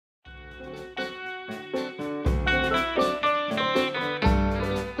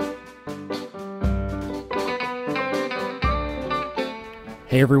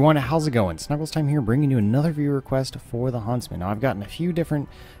Hey everyone, how's it going? Snuggles Time here, bringing you another viewer request for the Huntsman. Now I've gotten a few different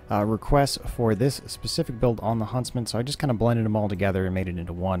requests for this specific build on the Huntsman, so I just kind of blended them all together and made it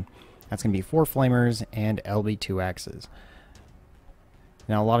into one. That's going to be 4 flamers and LB2 axes.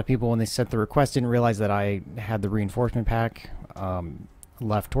 Now a lot of people, when they sent the request, didn't realize that I had the reinforcement pack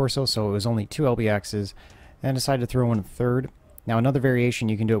left torso, so it was only 2 LB axes, and I decided to throw in a third. Now another variation,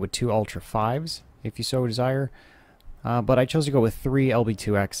 you can do it with 2 Ultra 5s if you so desire. But I chose to go with 3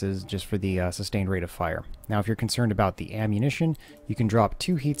 LB2Xs just for the sustained rate of fire. Now if you're concerned about the ammunition, you can drop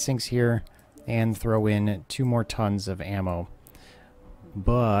 2 heat sinks here and throw in 2 more tons of ammo.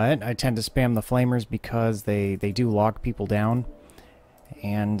 But I tend to spam the flamers because they do lock people down.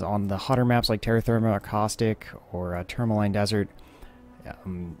 And on the hotter maps like Terra Therma or Caustic or Tourmaline Desert,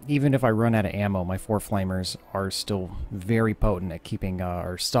 even if I run out of ammo, my 4 flamers are still very potent at keeping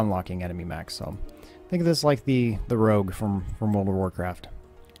or stun locking enemy mechs. So think of this like the rogue from World of Warcraft.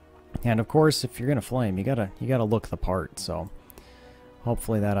 And of course, if you're gonna flame, you gotta look the part. So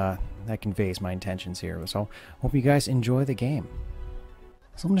hopefully that conveys my intentions here. So hope you guys enjoy the game.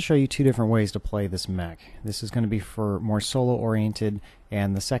 So I'm going to show you 2 different ways to play this mech. This is going to be for more solo oriented,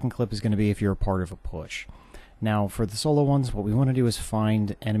 and the second clip is going to be if you're a part of a push. Now for the solo ones, what we want to do is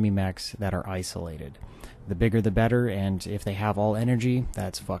find enemy mechs that are isolated. The bigger the better, and if they have all energy,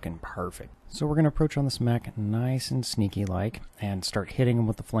 that's fucking perfect. So we're going to approach on this mech nice and sneaky like, and start hitting them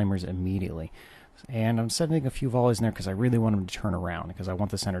with the flamers immediately. And I'm setting a few volleys in there because I really want them to turn around, because I want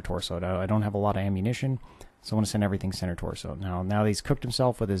the center torso. I don't have a lot of ammunition, so I want to send everything center torso. Now that he's cooked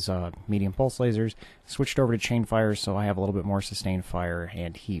himself with his medium pulse lasers, switched over to chain fire, so I have a little bit more sustained fire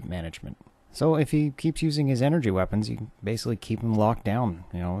and heat management. So if he keeps using his energy weapons, you can basically keep him locked down.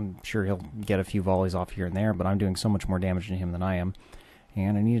 You know, I'm sure he'll get a few volleys off here and there, but I'm doing so much more damage to him than I am.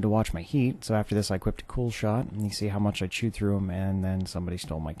 And I needed to watch my heat, so after this I equipped a cool shot, and you see how much I chewed through him, and then somebody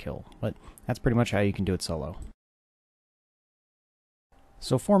stole my kill. But that's pretty much how you can do it solo.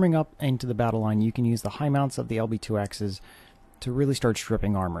 So forming up into the battle line, you can use the high mounts of the LB2Xs to really start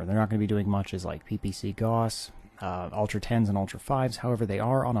stripping armor. They're not going to be doing much as like PPC Gauss, Ultra 10s and Ultra 5s. However, they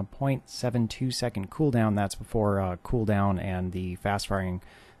are on a 0.72 second cooldown. That's before cooldown and the fast firing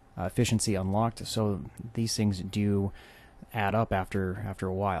efficiency unlocked. So these things do add up after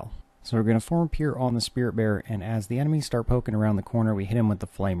a while. So we're going to form up here on the Spirit Bear, and as the enemies start poking around the corner, we hit them with the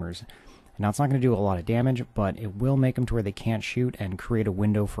flamers. Now it's not going to do a lot of damage, but it will make them to where they can't shoot and create a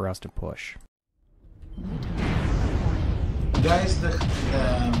window for us to push. Guys, the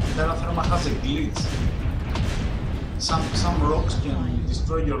Terra Therma has a glitch. Some rocks can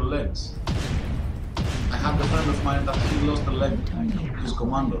destroy your legs. I had a friend of mine that he lost a leg, his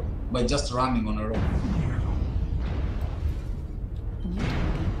commando, by just running on a rock.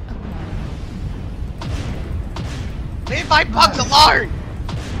 Leave my bugs alone!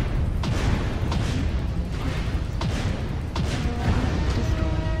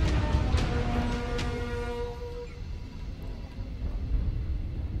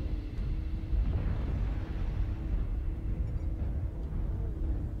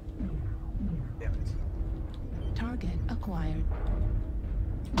 Target acquired.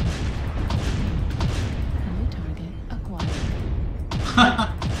 New target acquired.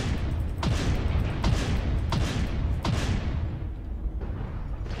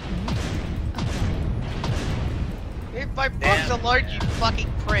 Leave my bugs alone, you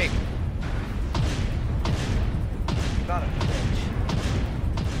fucking prick! Not a bitch.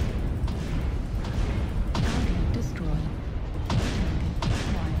 Target destroyed. Target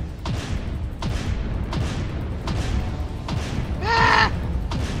acquired. Ah!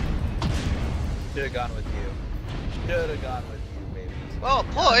 Should have gone with you. Should have gone with you, baby. Well,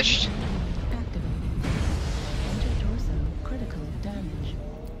 pushed! Activating. Enter torso. Critical damage.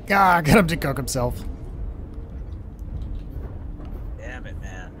 Ah, got him to cook himself. Damn it,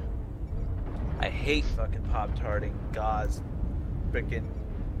 man. I hate fucking pop-tarting gauze frickin'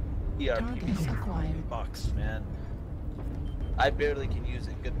 Targets ERP acquired. bucks, man. I barely can use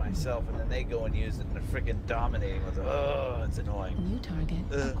it good myself, and then they go and use it and they're frickin' dominating with it. Oh, it's annoying. New target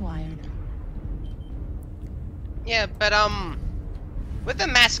acquired. Yeah, but with the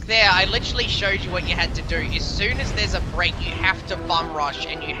mask there, I literally showed you what you had to do. As soon as there's a break, you have to bum rush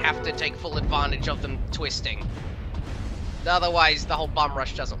and you have to take full advantage of them twisting. Otherwise, the whole bum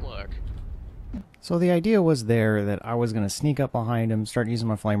rush doesn't work. So the idea was there that I was going to sneak up behind him, start using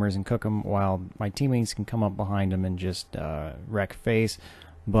my flamers and cook him while my teammates can come up behind him and just wreck face.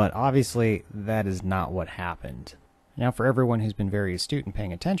 But obviously, that is not what happened. Now for everyone who's been very astute and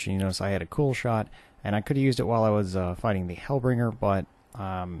paying attention, you notice I had a cool shot, and I could have used it while I was fighting the Hellbringer, but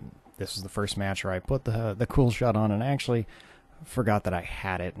this was the first match where I put the cool shot on and actually forgot that I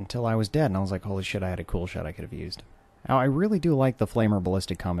had it until I was dead, and I was like, holy shit, I had a cool shot I could have used. Now, I really do like the Flamer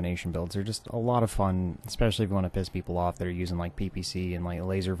Ballistic combination builds. They're just a lot of fun, especially if you want to piss people off that are using like PPC and like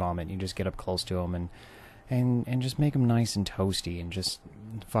laser vomit. You just get up close to them and just make them nice and toasty and just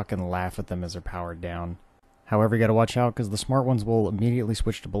fucking laugh at them as they're powered down. However, you gotta watch out because the smart ones will immediately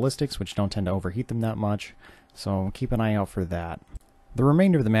switch to ballistics, which don't tend to overheat them that much, so keep an eye out for that. The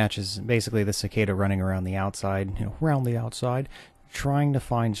remainder of the match is basically the Cicada running around the outside, trying to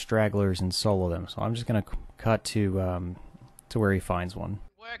find stragglers and solo them. So I'm just gonna cut to where he finds one.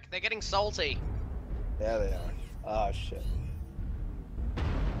 Work, they're getting salty. Yeah, they are. Oh shit.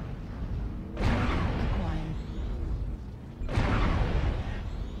 Acquired.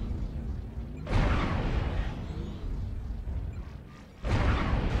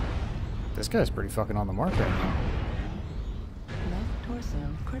 This guy's pretty fucking on the mark right now. Left torso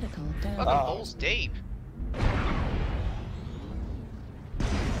critical damage. Fucking balls deep.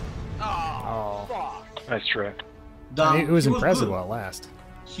 Oh, Fuck. Nice try. Damn, it was he impressive good. while it last.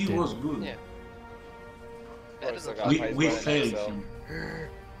 He Dude. was good. Yeah. That doesn't We failed him. Yeah,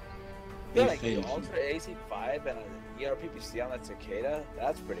 We like failed him. Ultra AC5 and a PPC on that Cicada.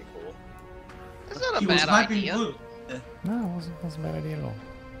 That's pretty cool. That's not a He was bad sniping idea. good. No, it wasn't a bad idea at all.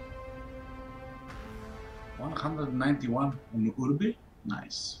 191 on Urbi.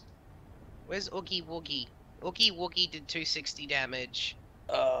 Nice. Where's Oogie Woogie? Oogie Woogie did 260 damage,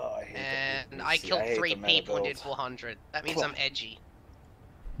 Oh, I hate the and PPC. I killed hate 3 the meta people and did build. 400. That means I'm edgy.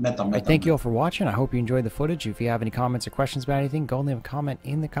 Meta, I meta. thank you all meta. for watching. I hope you enjoyed the footage. If you have any comments or questions about anything, go leave a comment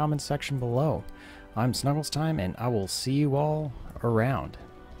in the comments section below. I'm Snugglestime, and I will see you all around.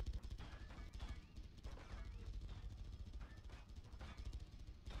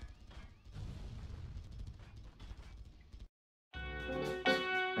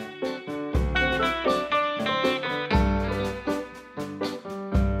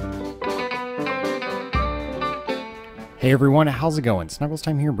 Hey everyone, how's it going?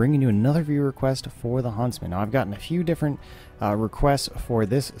 Snugglestime here, bringing you another viewer request for the Huntsman. Now, I've gotten a few different requests for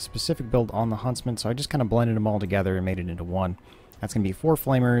this specific build on the Huntsman, so I just kind of blended them all together and made it into one. That's going to be 4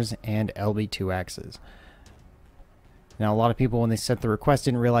 Flamers and LB2 axes. Now, a lot of people, when they sent the request,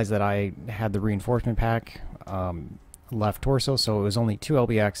 didn't realize that I had the reinforcement pack left torso, so it was only 2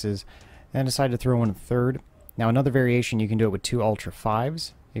 LB axes, and I decided to throw in a third. Now, another variation, you can do it with 2 Ultra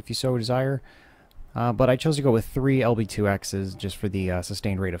 5s, if you so desire. But I chose to go with 3 LB2Xs just for the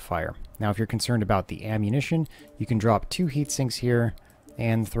sustained rate of fire. Now, if you're concerned about the ammunition, you can drop 2 heat sinks here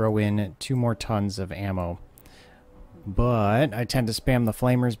and throw in 2 more tons of ammo. But I tend to spam the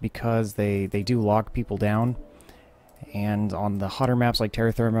flamers because they do lock people down. And on the hotter maps like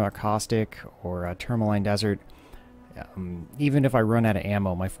Terra Therma or Caustic or Tourmaline Desert, even if I run out of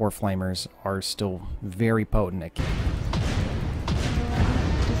ammo, my 4 flamers are still very potent at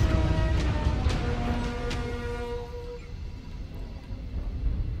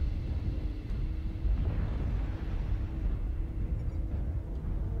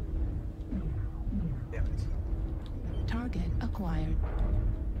Damn it. Target acquired.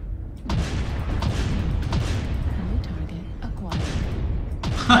 New target acquired.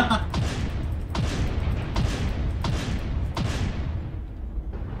 New target acquired.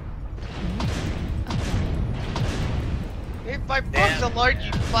 If I booked alone,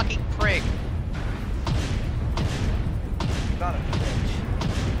 you fucking prick. Not a bitch.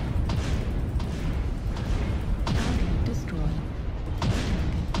 Target destroyed. New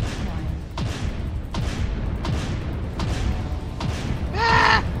target acquired.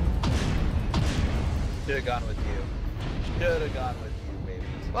 Ah! Should have gone with you. Should have gone with you, baby.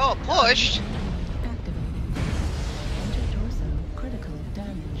 Well, pushed. Activating. Enter torso critical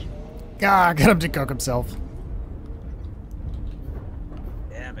damage. Ah, got him to cook himself.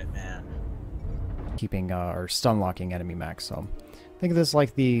 Damn it, man. Keeping or stun locking enemy mechs. So think of this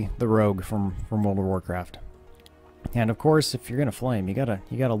like the rogue from World of Warcraft. And of course, if you're gonna flame, you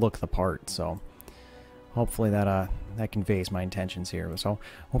gotta look the part. So hopefully that conveys my intentions here. So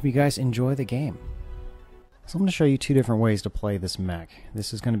hope you guys enjoy the game. So I'm going to show you 2 different ways to play this mech.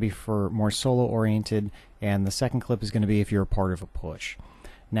 This is going to be for more solo oriented, and the second clip is going to be if you're a part of a push.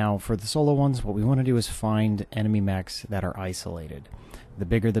 Now, for the solo ones, what we want to do is find enemy mechs that are isolated. The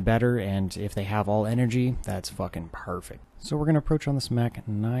bigger the better, and if they have all energy, that's fucking perfect. So we're going to approach on this mech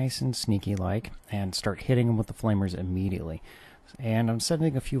nice and sneaky like, and start hitting them with the flamers immediately. And I'm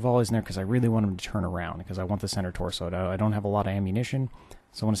setting a few volleys in there because I really want him to turn around, because I want the center torso. I don't have a lot of ammunition,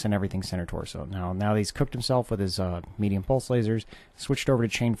 so I want to send everything center torso. Now that he's cooked himself with his medium pulse lasers, switched over to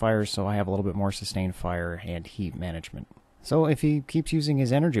chain fire, so I have a little bit more sustained fire and heat management. So if he keeps using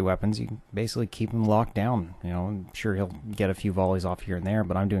his energy weapons, you can basically keep him locked down. You know, I'm sure he'll get a few volleys off here and there,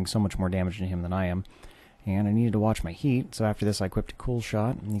 but I'm doing so much more damage to him than I am. And I needed to watch my heat, so after this I equipped a cool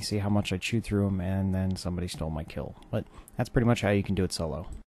shot, and you see how much I chewed through him, and then somebody stole my kill. But that's pretty much how you can do it solo.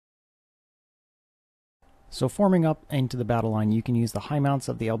 So forming up into the battle line, you can use the high mounts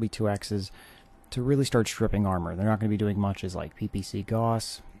of the LB2Xs to really start stripping armor. They're not going to be doing much as like PPC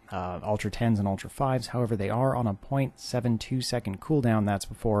Gauss, Ultra 10s and Ultra 5s. However, they are on a 0.72 second cooldown. That's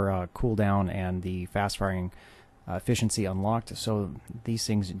before cooldown and the fast firing efficiency unlocked. So these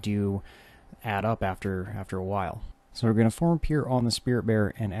things do add up after a while. So we're going to form up here on the Spirit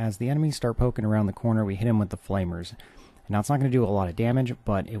Bear, and as the enemies start poking around the corner, we hit him with the flamers. Now it's not going to do a lot of damage,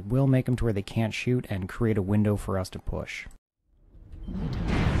 but it will make them to where they can't shoot and create a window for us to push.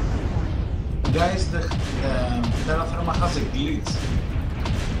 Guys, the Terra Therma has a glitch.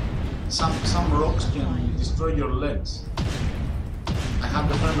 Some rocks can destroy your legs. I had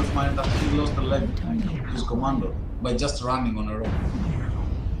a friend of mine that he lost a leg, his commando, by just running on a rock.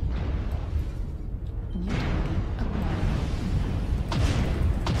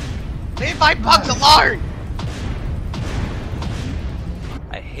 Leave my bugs alone!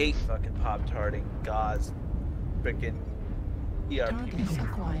 I hate fucking pop-tarting gauze, frickin' Targets ERP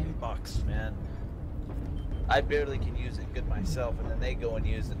acquired. bucks, man. I barely can use it good myself, and then they go and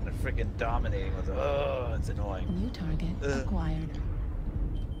use it and they're frickin' dominating with it. Oh, it's annoying. New target acquired.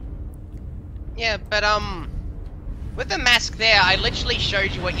 Yeah, but with the mask there, I literally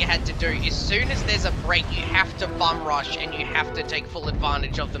showed you what you had to do. As soon as there's a break, you have to bum rush and you have to take full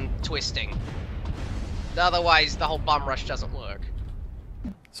advantage of them twisting. Otherwise, the whole bum rush doesn't work.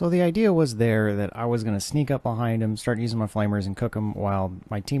 So the idea was there that I was going to sneak up behind him, start using my flamers and cook him while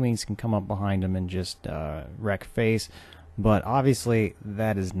my teammates can come up behind him and just wreck face. But obviously,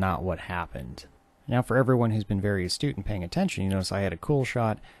 that is not what happened. Now, for everyone who's been very astute and paying attention, you notice I had a cool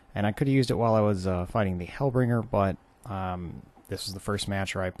shot, and I could have used it while I was fighting the Hellbringer, but this was the first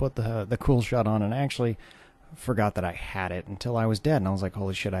match where I put the cool shot on, and I actually forgot that I had it until I was dead, and I was like,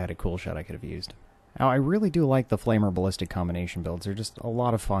 holy shit, I had a cool shot I could have used. Now, I really do like the Flamer Ballistic combination builds. They're just a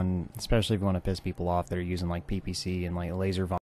lot of fun, especially if you want to piss people off that are using like PPC and like laser